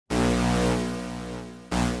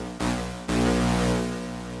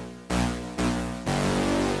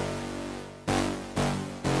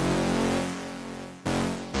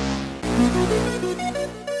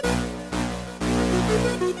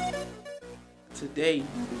Today,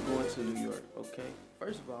 we're going to New York, okay?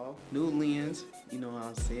 First of all, new lens, you know what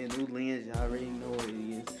I'm saying? New lens, y'all already know what it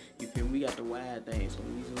is. You feel me? We got the wide thing, so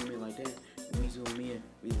when we zoom in like that, when we zoom in,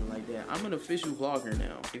 we zoom like that. I'm an official vlogger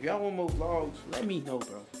now. If y'all want more vlogs, let me know,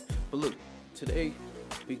 bro. But look, today,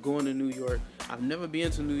 we going to New York. I've never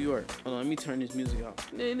been to New York. Hold on, let me turn this music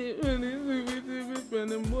off.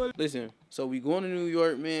 Listen, so we going to New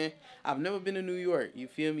York, man. I've never been to New York, you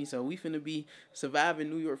feel me? So we finna be surviving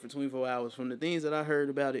New York for 24 hours. From the things that I heard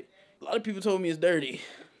about it, a lot of people told me it's dirty.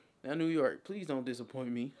 Now, New York, please don't disappoint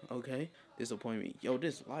me, okay? Disappoint me. Yo,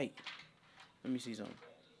 this light. Let me see something.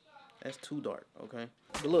 That's too dark, okay?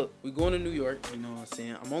 But look, we going to New York, you know what I'm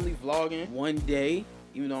saying? I'm only vlogging one day,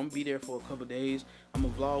 even though I'm gonna be there for a couple days. I'm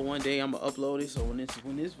gonna vlog one day, I'm gonna upload it. So when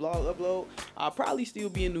this vlog upload, I'll probably still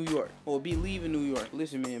be in New York or be leaving New York.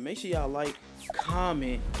 Listen, man, make sure y'all like,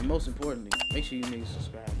 comment, and most importantly, make sure you niggas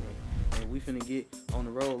subscribe, man. And we finna get on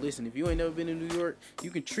the road. Listen, if you ain't never been to New York, you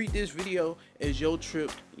can treat this video as your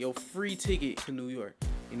trip, your free ticket to New York.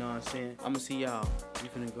 You know what I'm saying? I'm gonna see y'all. We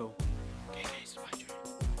finna go.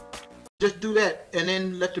 Just do that and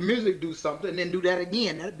then let the music do something and then do that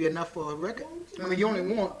again. That'd be enough for a record. I mean, you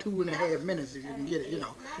only want 2.5 minutes if you can get it, you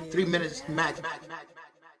know. 3 minutes max.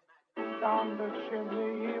 Down the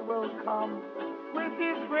chimney he will come with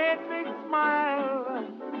his great big smile,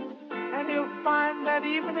 and you'll find that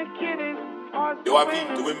even the kiddies are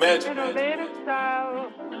doing magic, in a man. native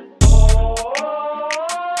style. Oh,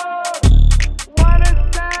 what a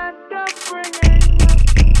Santa bringing.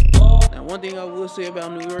 Now, one thing I will say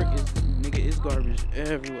about New York is, nigga, it's garbage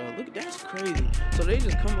everywhere. Look, that's crazy. So they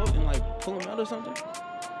just come up and like pull them out or something?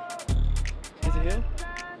 Is it here?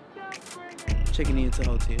 Checking into the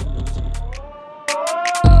hotel. You know what I'm saying?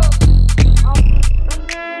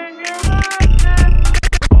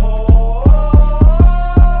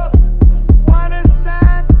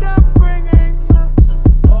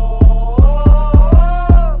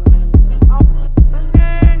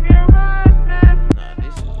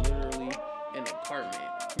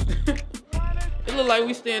 It look like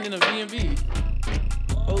we stand in a B&B.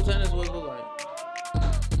 Whole time is what it look like.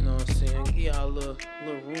 You know what I'm saying? Give y'all a little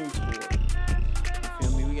room tour. You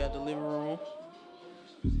feel me? We got the living room.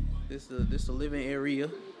 This the living area.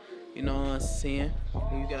 You know what I'm saying?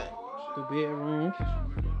 We got the bedroom.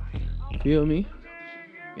 Feel me?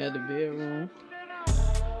 We got the bedroom.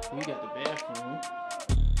 We got the bathroom.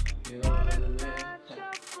 You know what I'm saying?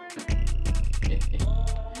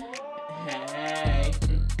 Hey.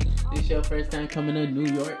 This your first time coming to New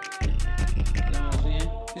York. You know what I'm saying?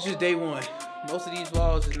 This is day one. Most of these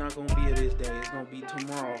vlogs is not gonna be of this day. It's gonna be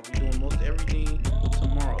tomorrow. We're doing most everything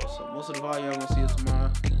tomorrow. So most of the vlog y'all gonna see is tomorrow.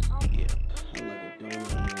 Yeah. I like it,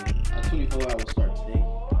 dude. Our 24 hours start today.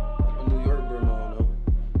 I'm New York Bruno, though.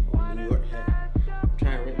 I'm New York hat. I'm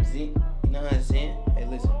trying to represent. You know what I'm saying? Hey,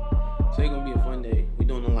 listen. Today's gonna be a fun day. We're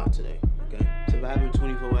doing a lot today. Okay. Surviving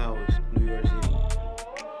 24 hours, New York City.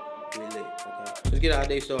 We lit. Okay. Let's get our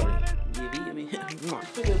day started. Yeah, me.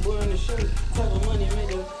 Put that boy on the shirt. Type of money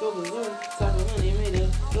made us go berserk. Type of money made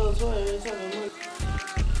us go swear. Type of money.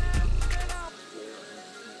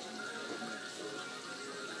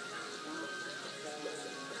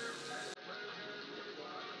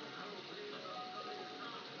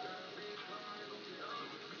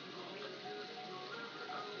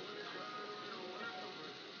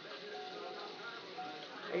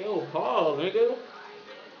 Hey, yo, pause, nigga.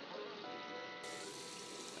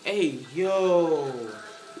 Hey, yo.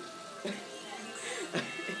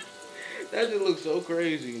 That just looks so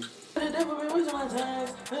crazy. Yeah.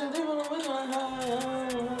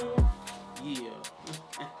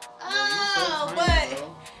 Oh,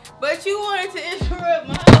 but you wanted to interrupt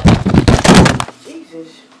my...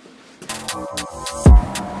 Jesus.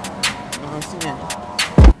 I'm saying.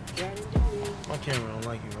 My camera don't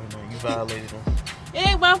like you right now. You violated them. It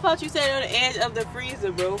ain't my fault you sat on the edge of the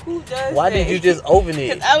freezer, bro. Who does Why that? did you just open it?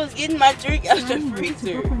 Because I was getting my drink out the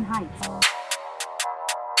freezer.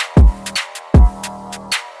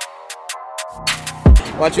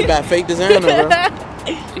 Watch you buy fake designer, bro.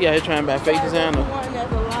 She out here trying to buy fake designer.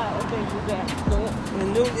 That's a lot. Okay, you got the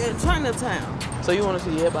new Chinatown. So you want to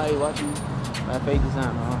see everybody watch you buy fake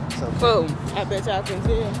designer, huh? So Boom. I bet y'all can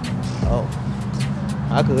tell. Oh,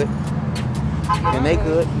 I could. And they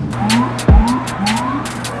could.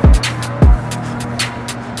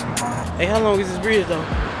 Hey, how long is this bridge though?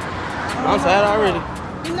 I'm tired already.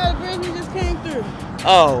 You know the bridge we just came through.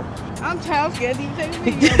 Oh. I'm tired, scared to even take a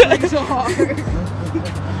video. It's so hard.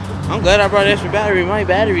 I'm glad I brought extra battery. My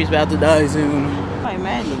battery's about to die soon.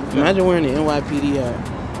 Imagine wearing the NYPD hat.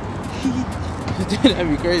 That'd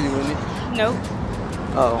be crazy, wouldn't it? Nope.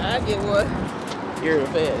 Oh, I get one. you're a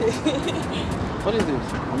fed. What is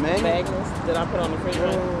this? A magnet? Magnets that I put on the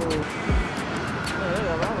refrigerator.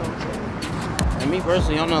 And me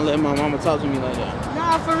personally, I'm not letting my mama talk to me like that.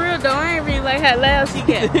 Nah, for real though, I ain't really like how loud she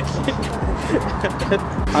get.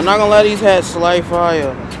 I'm not gonna let these hats slide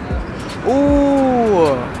fire.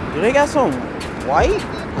 Ooh, do they got some white?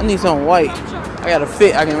 I need something white. I got a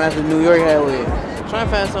fit I can match the New York hat with. I'm trying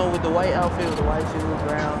to find something with the white outfit, with the white shoes,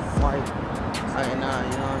 brown, white. You know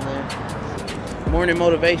what I'm saying? Morning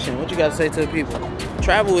motivation. What you gotta say to the people?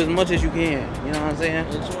 Travel as much as you can. You know what I'm saying?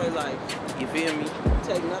 Enjoy life. You feel me?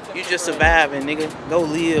 Take nothing. You just surviving, nigga. Go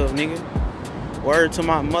live, nigga. Word to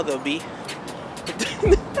my mother, B.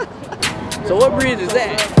 So what bridge is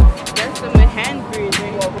that? That's the Manhattan Bridge,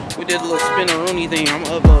 man. We did a little spin-a-rooney thing. I'm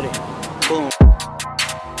gonna upload it. Boom.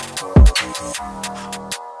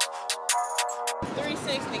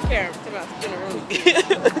 360 camera. Come out, spin a room.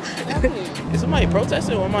 Is somebody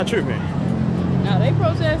protesting or am I tripping? No, they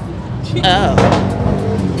protesting. Oh.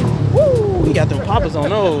 Woo! We got them poppers on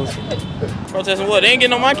those. Protesting what? They ain't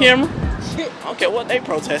getting on my camera. I don't care what they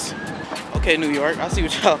protesting. Okay, New York. I see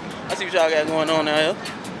what y'all got going on out here.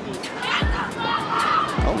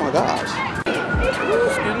 Oh my gosh.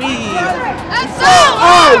 Excuse me.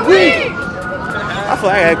 Oh, wait. I feel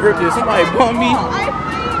like I got gripped here. Somebody bumped me.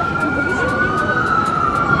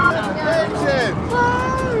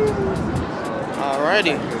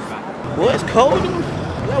 Alrighty. Well, it's cold.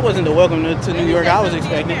 That wasn't the welcome to New York I was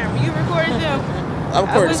expecting. You recorded them. I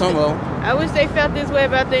recorded some of them. I wish they felt this way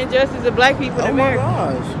about the injustice of black people in Oh my America.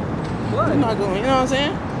 gosh. We're not going, you know what I'm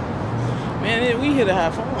saying? Man, we here to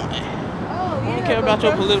have fun. Oh, We don't care about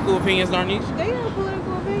your political opinions, Darnice. They have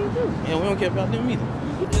political opinions too. Yeah, we don't care about them either.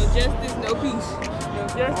 No justice, no peace. No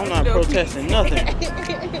justice, I'm not no protesting nothing.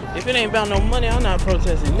 If it ain't about no money, I'm not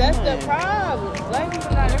protesting That's nothing. the problem. Black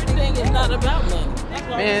people not Everything is not about money. That's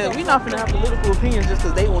why Man, we not finna have political opinions just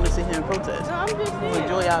because they want to sit here and protest. No, I'm just We'll saying.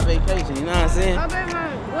 enjoy our vacation, you know what I'm saying? I bet my,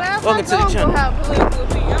 well, Welcome to the channel. Have political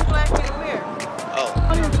opinion. I'm black and weird. Oh.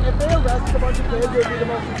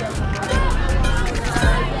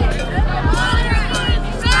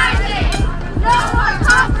 No more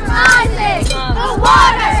compromising! The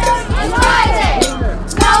water is rising!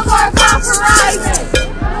 No more compromising!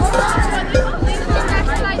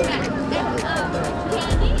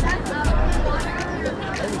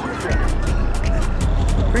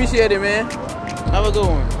 Appreciate it, man. Have a good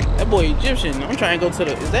one. That boy Egyptian. I'm trying to go to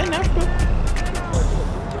the. Is that in Africa?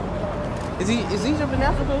 Is Egypt in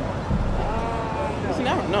Africa? It's in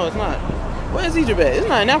Africa. No, it's not. Where is Egypt at? It's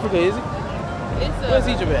not in Africa, is it? Where's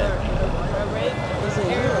Egypt at? it's in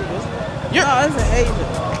Europe. Europe. It's in Asia.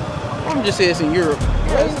 I'm just saying it's in Europe.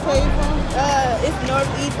 Where you came from? It's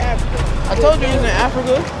Northeast Africa. I told you it's in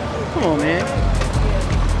Africa. Come on, man.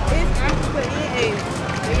 It's Africa in Asia.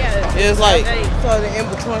 It's like, So the in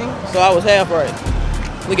between. so I was half right.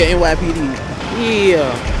 Look at NYPD. Yeah.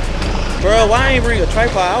 Bro, why I ain't bring a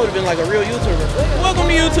tripod? I would have been like a real YouTuber. Welcome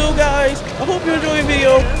to YouTube, guys. I hope you enjoy the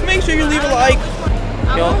video. Make sure you leave a like.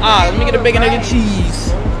 Yo, let me get a bacon, egg, and cheese.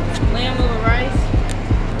 Lamb over rice.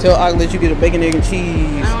 Tell Og let you get a bacon, egg, and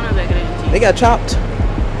cheese. I don't have bacon and cheese. They got chopped. I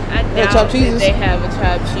got doubt chopped that cheeses? they have a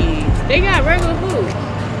chopped cheese. They got regular food.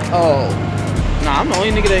 Oh. Nah, I'm the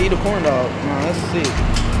only nigga that eat a corn dog. Nah, that's sick.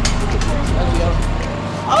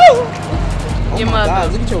 Oh! Oh Your my mother.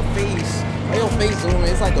 God, look at your face. Why your face zooming?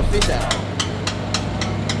 It's like a fish out.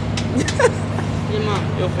 Your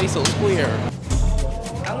mom. Your face so square.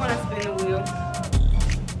 I want to spin the wheel.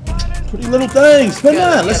 Pretty little thing. Spin Yeah,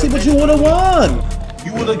 that. Let's see yeah, what you would have won.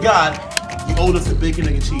 You would have got. You owed us a bacon,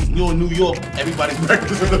 egg, and cheese. You're in New York. Everybody's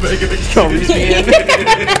breakfast is a bacon, egg, and cheese. Yo, reach me in.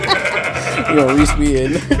 Yo, reach me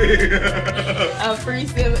in. A free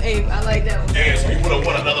 7-8. I like that one. And so you would have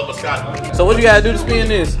won another Moscato. So what you gotta do to spin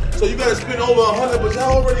this? So you gotta spin over 100, but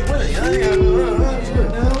y'all already winning. Y'all ain't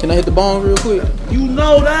gotta- Can I hit the bone real quick? You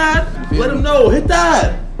know that. Let them know. Hit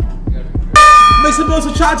that. Make some noise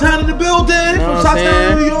for Chi-Town in the building. Know From what I'm Chi-Town,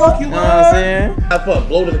 saying? New York. You Know what I'm saying? Have fun.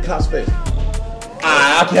 Blow to the cop's face.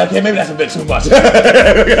 Ah, okay. Maybe that's a bit too much.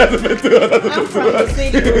 That's a bit too much. I'm from the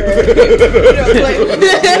city where you don't play with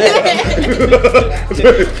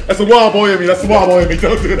That's a wild boy in me. That's a wild boy in me.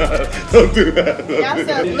 Don't do that. Don't do that. Y'all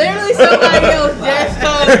said literally somebody else just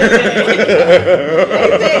told me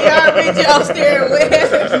that. They said y'all bitch y'all staring with.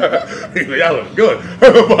 Y'all look good.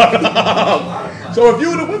 So if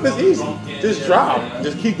you were to whip, it's easy. Just drop.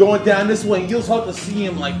 Just keep going down this way. You'll start to see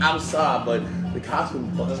him like outside, but the cops will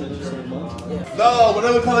bust you so much. No,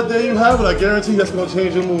 whatever kind of day you have it, I guarantee that's gonna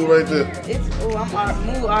change your mood right there.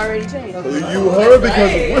 Mood already changed. You heard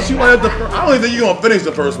because once you end the first, I don't even think you're gonna finish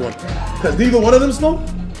the first one, because neither one of them smoke.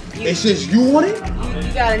 It's just you on it?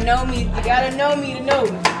 You gotta know me. You gotta know me to know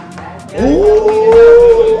me.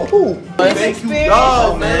 Ooh. Thank you,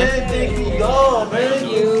 God, man. Thank you, God, man.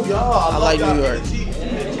 Thank you. I like New York.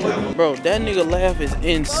 Bro, that nigga laugh is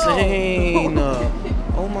insane.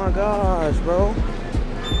 Oh my gosh, bro.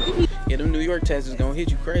 Yeah, them New York taxes gonna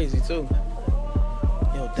hit you crazy too.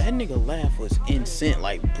 Yo, that nigga laugh was insane.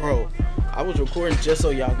 Like, bro, I was recording just so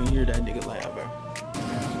y'all can hear that nigga laugh, bro.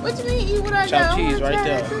 What you mean eat what I Chopped got? cheese I wanna right try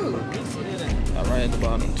there. that too. Right at the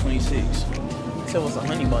bottom, 26. So it's a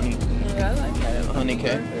honey bunny. Yeah, I like that. A honey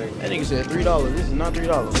cake. That nigga said $3. This is not $3.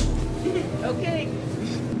 Okay.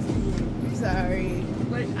 I'm sorry.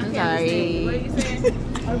 I'm sorry. What are you saying?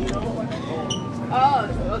 Oh,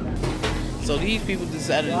 okay. So these people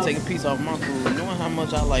decided to take a piece off my food. Knowing how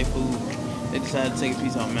much I like food, they decided to take a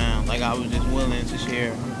piece off mine. Like I was just willing to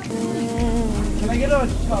share.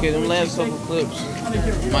 Okay, them last couple clips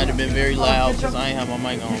might have been very loud because I ain't have my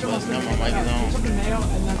mic on, but now my mic is on.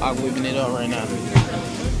 I'm whipping it up right now. You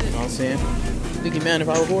know what I'm saying? Think you man if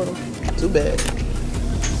I record them? Too bad.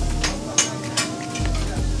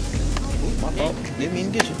 Ooh, my fault. Didn't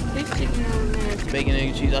mean to get you. Bacon, egg,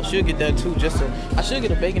 and cheese. I should get that too. I should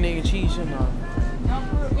get a bacon, egg, and cheese, shouldn't I? No,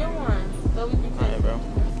 for a good one. So we can Alright, bro.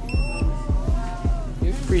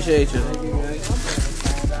 Appreciate you.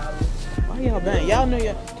 Why y'all bang? Y'all know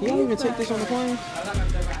y'all. Can y'all even take this on the plane?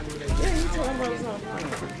 Yeah, you tell them about this on the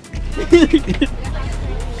plane.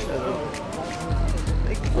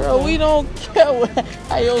 Bro, we don't care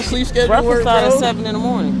how your sleep schedule Breakfast works, start at bro. 7 in the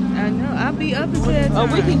morning. I know. I'll be up until that time. Oh,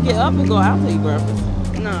 we can get up and go out to eat breakfast.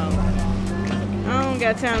 No. I don't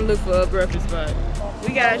got time to look for a breakfast spot.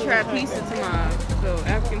 We gotta try pizza tomorrow. So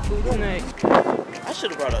African food tonight. I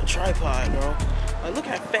should have brought a tripod, bro. Like, look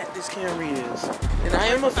how fat this camera is. And I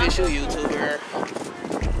am official YouTuber.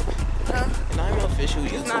 And I'm an official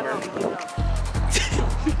YouTuber.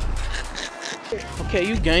 Okay,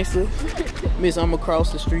 you gangster. Miss, I'm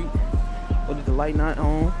across the street. What is the light not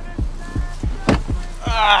on?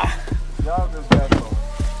 Ah! Y'all just got some.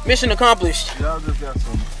 Mission accomplished. Y'all just got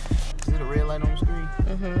some. Is it a red light on the screen?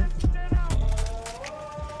 Mm-hmm.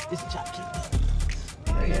 It's chopped cheese.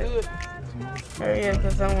 Hurry up. Good. Hurry up,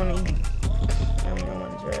 because I want to eat. I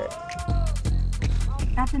want to try it.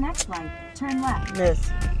 At the next light, turn left. This.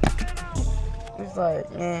 It's like,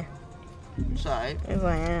 yeah. It's alright. It's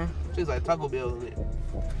like, yeah. Tastes like Taco Bell a bit. No,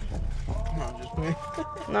 I'm just playing.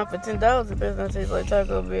 Not for $10, it better not taste like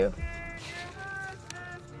Taco Bell.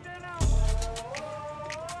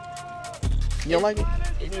 You don't like it?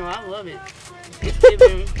 You know, I love it. It's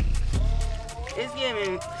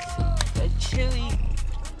giving a chili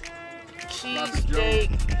cheesesteak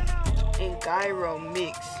and gyro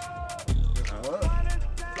mix. What?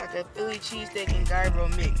 Like a Philly cheesesteak and gyro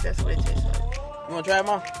mix. That's what it tastes like. You want to try it,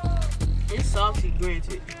 Mom? It's salty,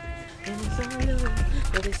 granted. And it's all over,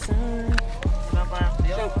 but it's sun.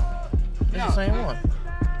 It's the same one.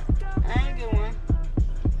 I ain't get one.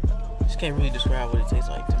 Just can't really describe what it tastes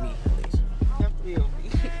like to me, at least. Definitely.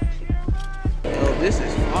 Yo, this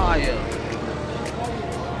is fire.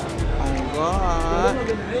 Oh God.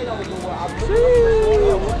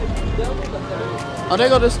 Oh, there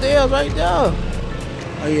go the stairs right there.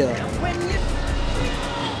 Oh yeah.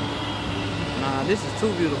 Nah, this is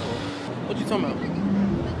too beautiful. What you talking about?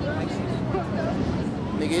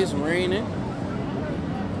 Nigga, it's raining.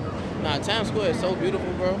 Nah, Times Square is so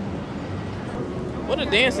beautiful, bro. What the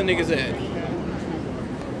dancing niggas at?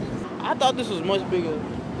 I thought this was much bigger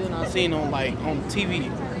than I seen on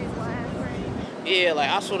TV. Yeah, like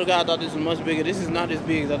I swear to God, I thought this was much bigger. This is not as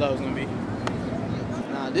big as I thought it was gonna be.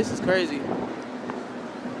 Nah, this is crazy.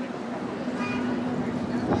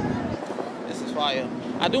 This is fire.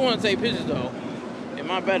 I do want to take pictures though. And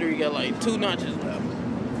my battery got like 2 notches left.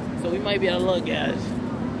 So we might be out of luck, guys.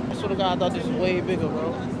 I swear to God, I thought this was way bigger,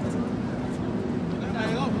 bro.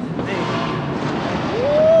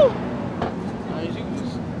 Woo! Nice,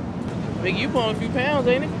 Biggie, you put on a few pounds,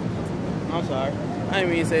 ain't it? I'm sorry. I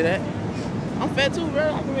didn't mean to say that. I'm fat too,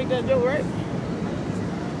 bro. I can make that joke, right?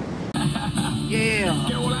 Yeah.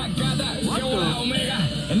 What the?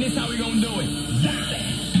 And this how we gonna do it.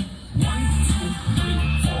 1, 2,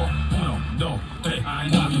 3, 4, 1, 2, 3. I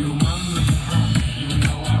love you, mama. You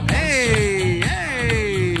know I want Hey,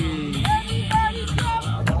 hey.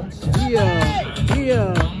 Yeah,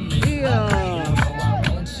 yeah, yeah.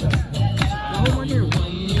 Now hold my hair.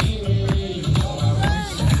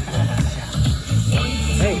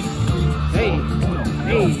 Hey, hey, hey,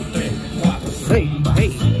 hey, hey, hey,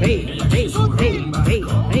 hey, hey, hey, hey, hey,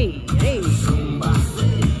 hey,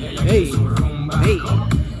 hey, hey,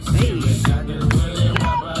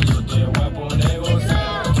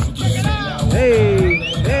 hey,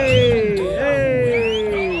 hey.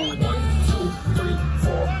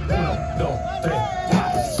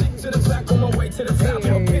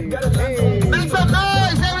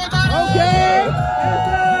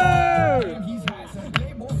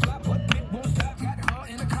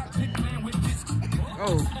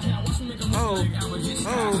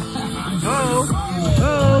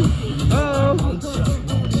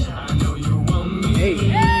 Hey,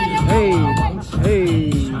 hey,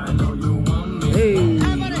 hey, hey.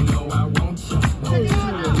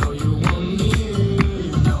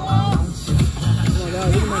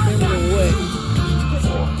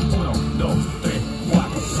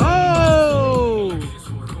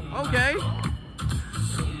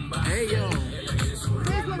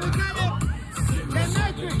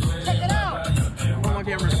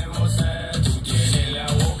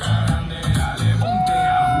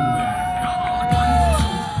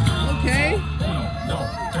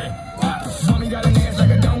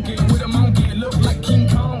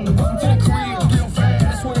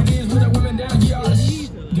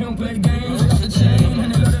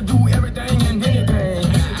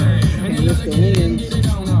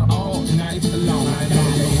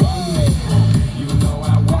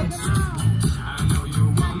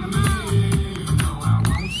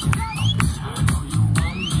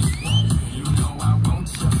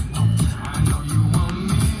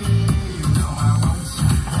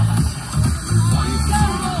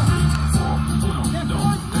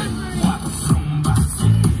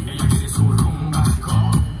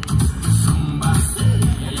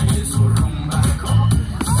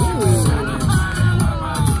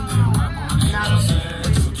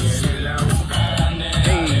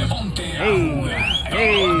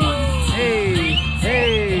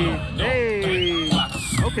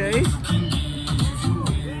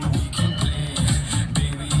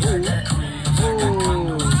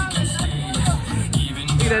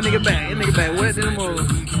 That nigga back wet in the morning.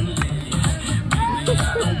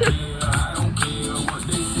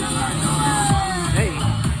 Hey,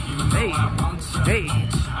 hey, hey, hey,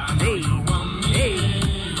 hey,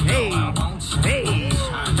 hey, hey,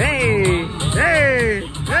 hey, hey,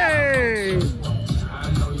 hey.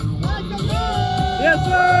 Yes,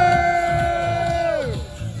 sir.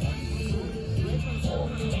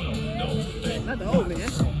 Not the old man.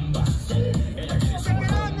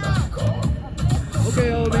 Okay,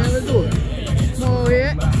 old man, let's do it. Come on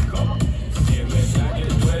here.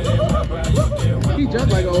 He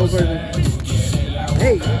jumped like an old person.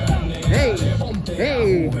 Hey, hey,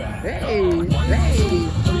 hey, hey, hey.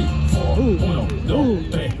 Ooh, ooh,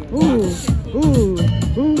 ooh, ooh,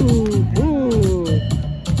 ooh, ooh.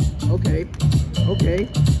 Okay, okay,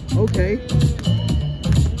 okay.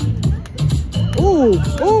 Ooh,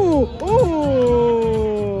 ooh, ooh.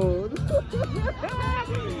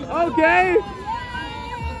 Okay.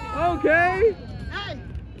 Okay. Hey,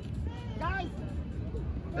 guys.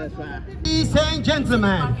 That's fine. Ladies and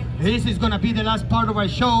gentlemen, this is gonna be the last part of our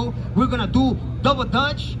show. We're gonna do double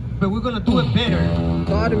dutch, but we're gonna do it better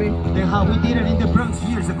than how we did it in the Bronx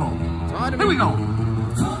years ago. Here we go.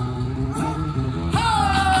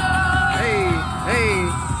 Hey, hey,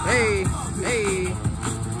 hey, hey.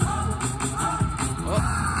 Oh.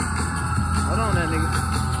 Hold on, that nigga.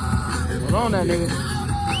 Hold on, that nigga.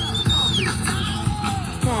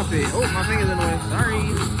 Pump it. Oh, my finger's in the way. Sorry.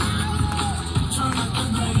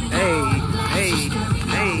 Hey, hey,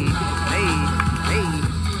 hey, hey, hey,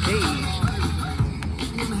 hey.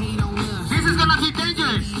 This is gonna be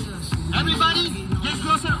dangerous. Everybody, get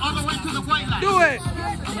closer all the way to the white line. Do it!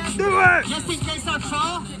 Do it! Just in case I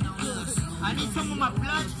fall, I need some of my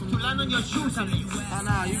blood to land on your shoes at least. Oh,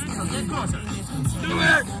 no, you can get closer. Do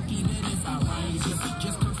it!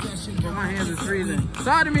 Oh, my hands are freezing.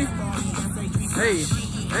 Side to me. Hey,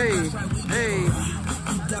 hey, hey.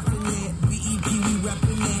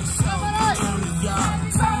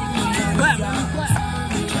 Clap.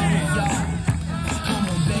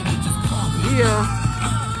 Yeah.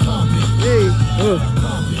 Hey,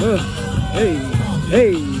 hey,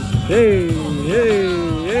 hey, hey, hey,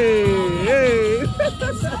 hey, hey.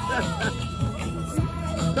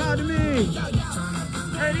 Talk to me.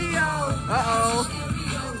 Hey, Leo. Uh-oh.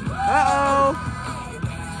 Uh-oh.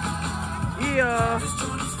 Yeah.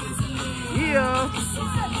 Yeah.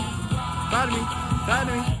 Talk to me. Talk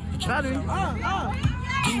to me. Talk to me.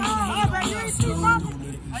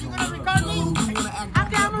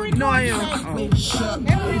 No, I am. Oh.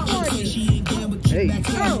 Hey, hey,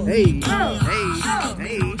 hey,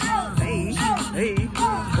 hey, hey, hey.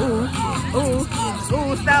 Ooh, ooh,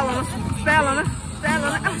 ooh, style on her, style on her, style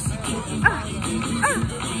on her.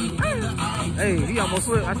 Hey, he almost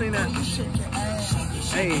slipped. I seen that.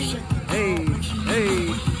 Hey, hey,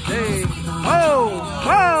 hey, hey. Oh,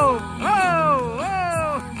 oh, oh,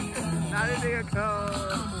 oh. Now this nigga cold.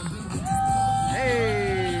 Hey.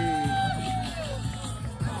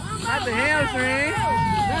 Not the hamstring.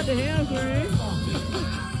 Not the hamstring.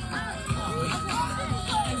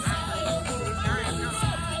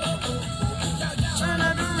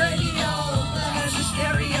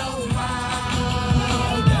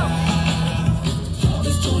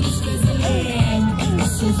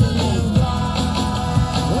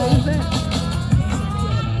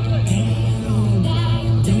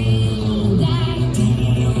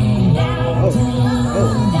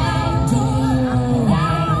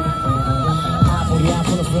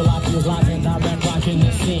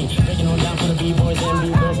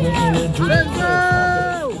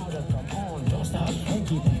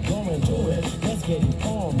 Going through it, let's get it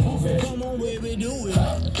on, move it. Come on, baby, do it.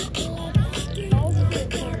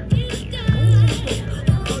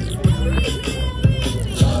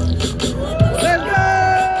 Let's go!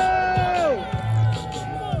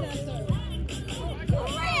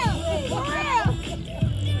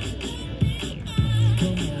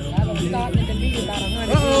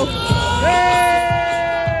 Uh-oh. Hey!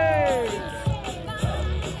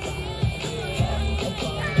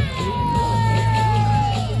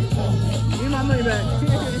 Give me my money back.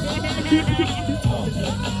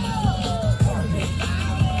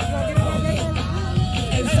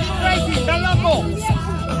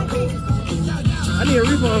 I need a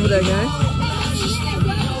refund for that, gang.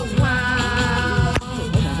 Wow. Oh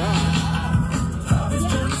my God.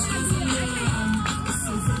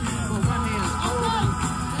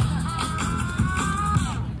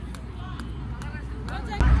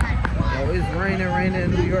 Oh, it's raining in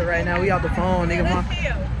New York right now. We out the phone, nigga.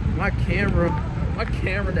 My camera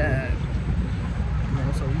died.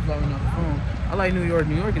 So we vlogging off the phone. I like New York.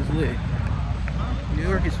 New York is lit. New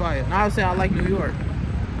York is fire. Now I say I like New York.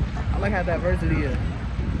 I like how diversity is.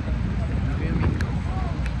 You feel me?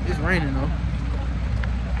 It's raining though.